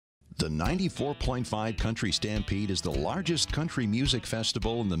The 94.5 Country Stampede is the largest country music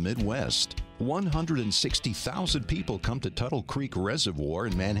festival in the Midwest. 160,000 people come to Tuttle Creek Reservoir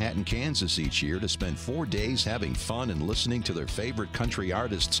in Manhattan, Kansas each year to spend 4 days having fun and listening to their favorite country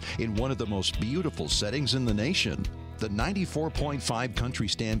artists in one of the most beautiful settings in the nation. The 94.5 Country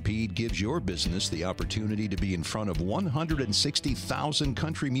Stampede gives your business the opportunity to be in front of 160,000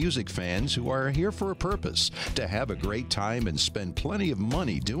 country music fans who are here for a purpose, to have a great time and spend plenty of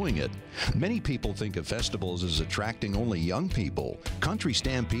money doing it. Many people think of festivals as attracting only young people. Country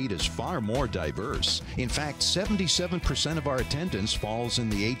Stampede is far more diverse. In fact, 77% of our attendance falls in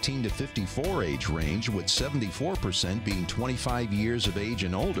the 18 to 54 age range, with 74% being 25 years of age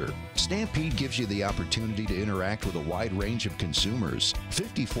and older. Stampede gives you the opportunity to interact with a wide range of consumers.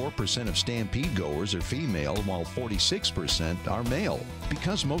 54% of Stampede goers are female, while 46% are male.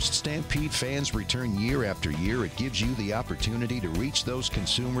 Because most Stampede fans return year after year, it gives you the opportunity to reach those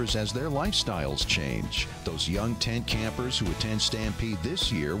consumers as their lifestyles change. Those young tent campers who attend Stampede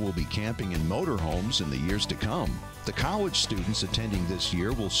this year will be camping in motorhomes in the years to come. The college students attending this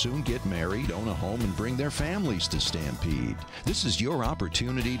year will soon get married, own a home, and bring their families to Stampede. This is your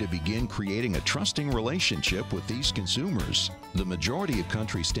opportunity to begin creating a trusting relationship with these consumers. The majority of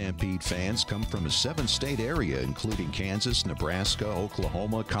Country Stampede fans come from a 7-state area, including Kansas, Nebraska,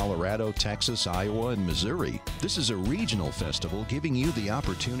 Oklahoma, Colorado, Texas, Iowa, and Missouri. This is a regional festival giving you the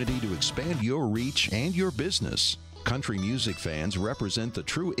opportunity to expand your reach and your business. Country music fans represent the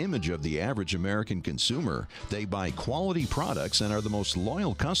true image of the average American consumer. They buy quality products and are the most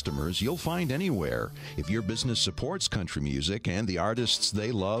loyal customers you'll find anywhere. If your business supports country music and the artists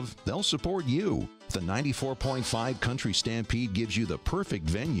they love, they'll support you. The 94.5 Country Stampede gives you the perfect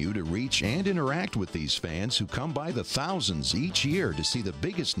venue to reach and interact with these fans who come by the thousands each year to see the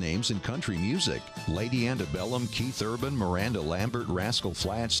biggest names in country music. Lady Antebellum, Keith Urban, Miranda Lambert, Rascal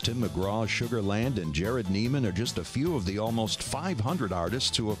Flatts, Tim McGraw, Sugar Land, and Jared Neiman are just a few of the almost 500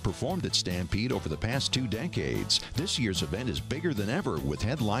 artists who have performed at Stampede over the past 2 decades. This year's event is bigger than ever, with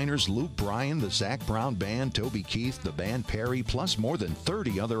headliners Luke Bryan, the Zac Brown Band, Toby Keith, the band Perry, plus more than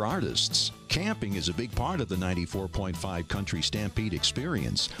 30 other artists. Camping is a big part of the 94.5 Country Stampede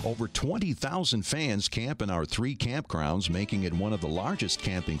experience. Over 20,000 fans camp in our 3 campgrounds, making it one of the largest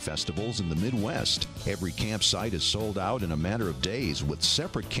camping festivals in the Midwest. Every campsite is sold out in a matter of days, with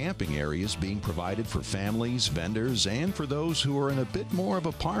separate camping areas being provided for families, vendors, and for those who are in a bit more of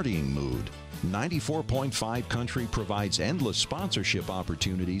a partying mood. 94.5 Country provides endless sponsorship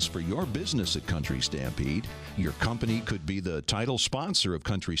opportunities for your business at Country Stampede. Your company could be the title sponsor of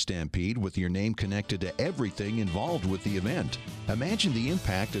Country Stampede, with your name connected to everything involved with the event. Imagine the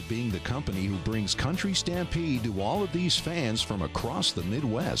impact of being the company who brings Country Stampede to all of these fans from across the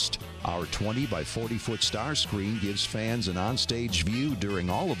Midwest. Our 20 by 40 foot star screen gives fans an onstage view during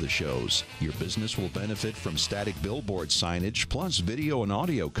all of the shows. Your business will benefit from static billboard signage, plus video and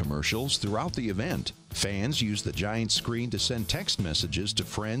audio commercials throughout the event. Fans use the giant screen to send text messages to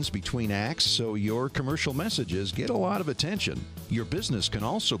friends between acts, so your commercial messages get a lot of attention. Your business can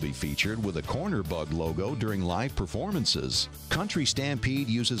also be featured with a Corner Bug logo during live performances. Country Stampede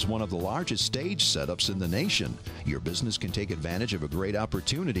uses one of the largest stage setups in the nation. Your business can take advantage of a great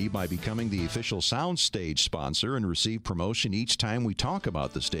opportunity by becoming the official sound stage sponsor and receive promotion each time we talk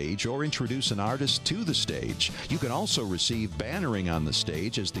about the stage or introduce an artist to the stage. You can also receive bannering on the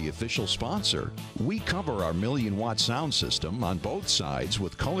stage as the official sponsor. We cover our 1,000,000-watt sound system on both sides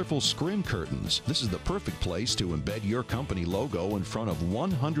with colorful screen curtains. This is the perfect place to embed your company logo in front of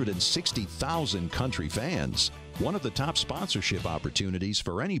 160,000 country fans. One of the top sponsorship opportunities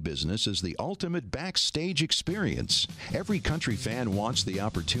for any business is the ultimate backstage experience. Every country fan wants the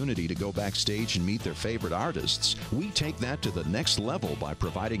opportunity to go backstage and meet their favorite artists. We take that to the next level by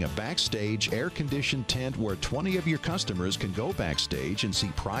providing a backstage air-conditioned tent where 20 of your customers can go backstage and see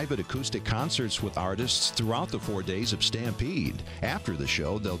private acoustic concerts with artists throughout the 4 days of Stampede. After the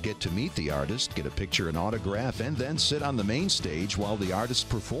show, they'll get to meet the artist, get a picture and autograph, and then sit on the main stage while the artist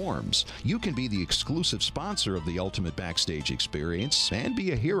performs. You can be the exclusive sponsor of the ultimate backstage experience and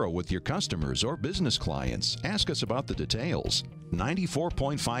be a hero with your customers or business clients. Ask us about the details.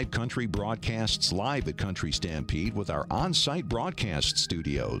 94.5 Country broadcasts live at Country Stampede with our on-site broadcast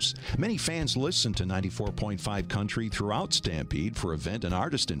studios. Many fans listen to 94.5 Country throughout Stampede for event and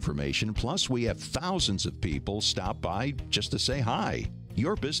artist information, plus we have thousands of people stop by just to say hi.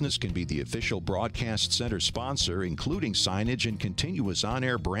 Your business can be the official broadcast center sponsor, including signage and continuous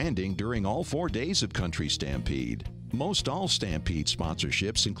on-air branding during all 4 days of Country Stampede. Most all Stampede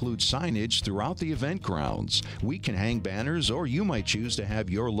sponsorships include signage throughout the event grounds. We can hang banners, or you might choose to have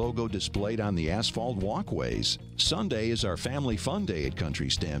your logo displayed on the asphalt walkways. Sunday is our family fun day at Country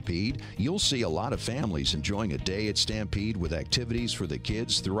Stampede. You'll see a lot of families enjoying a day at Stampede with activities for the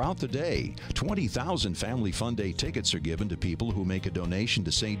kids throughout the day. 20,000 Family Fun Day tickets are given to people who make a donation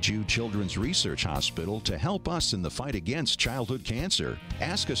to St. Jude Children's Research Hospital to help us in the fight against childhood cancer.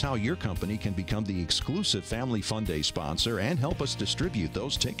 Ask us how your company can become the exclusive Family Fun Day sponsor and help us distribute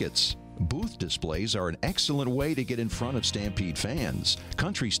those tickets. Booth displays are an excellent way to get in front of Stampede fans.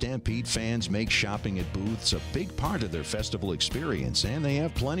 Country Stampede fans make shopping at booths a big part of their festival experience, and they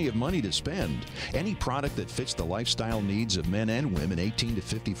have plenty of money to spend. Any product that fits the lifestyle needs of men and women 18 to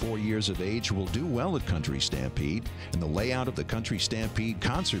 54 years of age will do well at Country Stampede, and the layout of the Country Stampede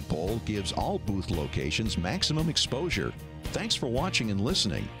concert pole gives all booth locations maximum exposure. Thanks for watching and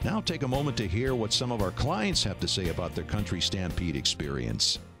listening. Now take a moment to hear what some of our clients have to say about their Country Stampede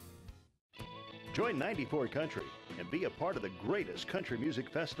experience. Join 94 Country and be a part of the greatest country music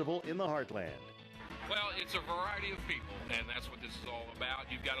festival in the heartland. Well, it's a variety of people, and that's what this is all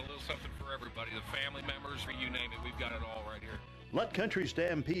about. You've got a little something for everybody. The family members, you name it, we've got it all right here. Let Country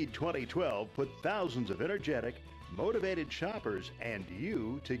Stampede 2012 put thousands of energetic, motivated shoppers and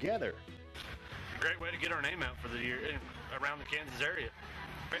you together. Great way to get our name out for the year around the Kansas area.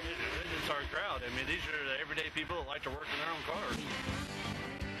 It's our crowd. I mean, these are the everyday people that like to work in their own cars.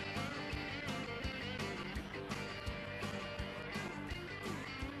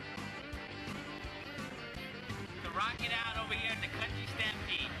 Rock it out over here at the Country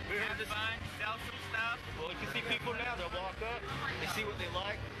Stampede. Have fun, sell some stuff. Well, you can see people now, they'll walk up, they see what they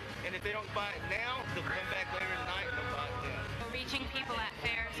like, and if they don't buy it now, they'll come back later tonight and they'll buy it then. We're reaching people at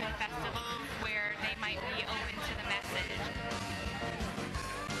fairs and festivals where they might be open to the message.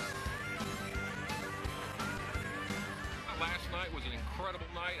 Last night was an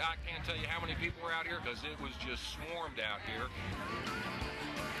incredible night. I can't tell you how many people were out here because it was just swarmed out here.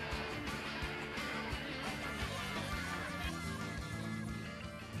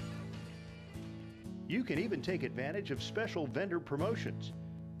 You can even take advantage of special vendor promotions.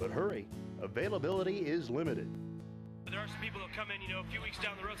 But hurry, availability is limited. There are some people that come in, a few weeks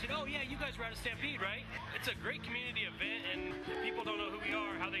down the road saying, oh yeah, you guys were at a Stampede, right? It's a great community event, and if people don't know who we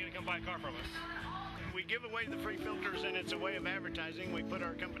are, how are they going to come buy a car from us? We give away the free filters, and it's a way of advertising. We put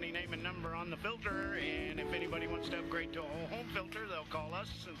our company name and number on the filter, and if anybody wants to upgrade to a whole home filter, they'll call us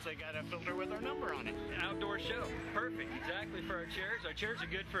since they got a filter with our number on it. Outdoor show. Perfect. Exactly for our chairs. Our chairs are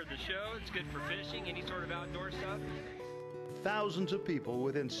good for the show. It's good for fishing, any sort of outdoor stuff. Thousands of people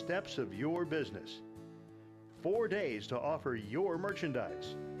within steps of your business. 4 days to offer your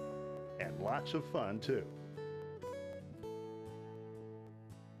merchandise. And lots of fun, too.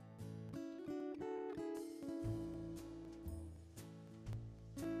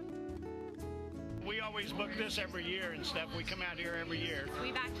 We always book this every year and stuff. We come out here every year.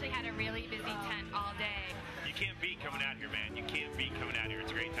 We've actually had a really busy tent all day. You can't beat coming out here, man. You can't beat coming out here.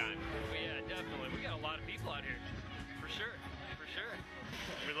 It's a great time. Yeah, definitely. We got a lot of people out here. For sure. For sure.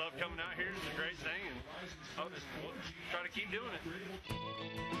 We love coming out here. It's a great thing, and we'll try to keep doing it.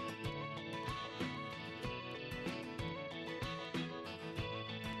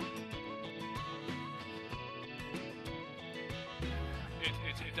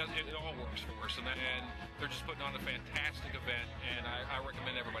 It all works for us, and they're just putting on a fantastic event, and I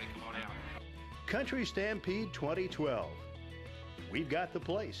recommend everybody come on out. Country Stampede 2012. We've got the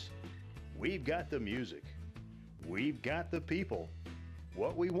place. We've got the music. We've got the people.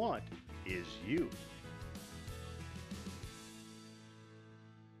 What we want is you.